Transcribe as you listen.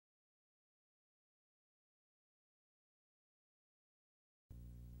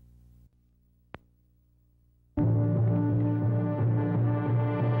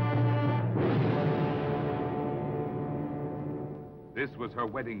This was her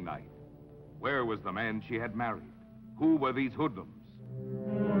wedding night. Where was the man she had married? Who were these hoodlums?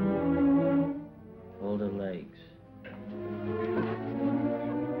 Hold her legs.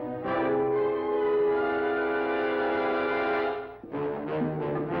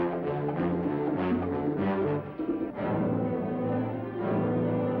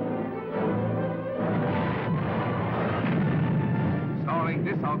 Starring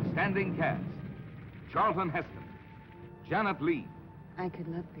this outstanding cast: Charlton Heston, Janet Leigh. I could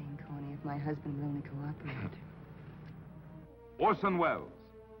love being corny if my husband would only cooperate. Orson Welles,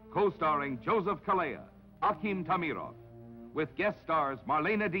 co-starring Joseph Kalea, Akim Tamirov, with guest stars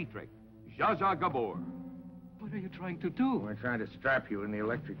Marlene Dietrich, Zsa Zsa Gabor. What are you trying to do? We're trying to strap you in the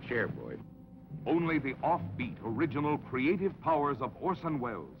electric chair, Boyd. Only the offbeat, original, creative powers of Orson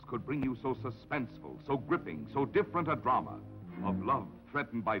Welles could bring you so suspenseful, so gripping, so different a drama of love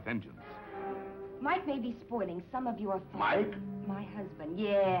threatened by vengeance. Mike may be spoiling some of your fun. Mike? My husband,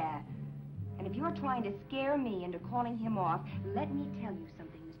 yeah. And if you're trying to scare me into calling him off, let me tell you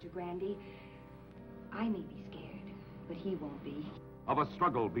something, Mr. Grandy. I may be scared, but he won't be. Of a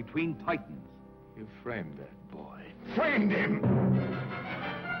struggle between titans. You framed that boy. Framed him!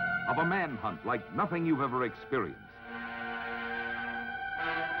 Of a manhunt like nothing you've ever experienced.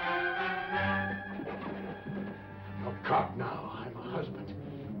 I'm a cop now. I'm a husband.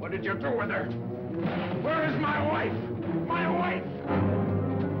 What did you do with her? Where is my wife? My wife!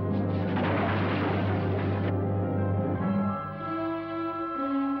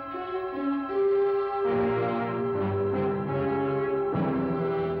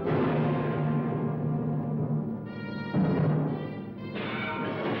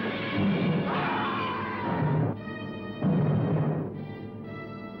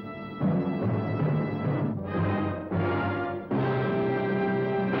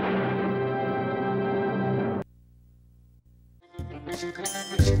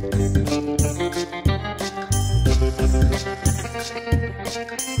 Thank you.